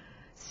more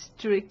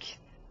strict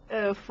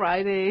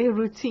Friday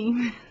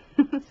routine.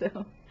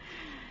 So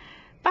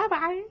bye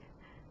bye.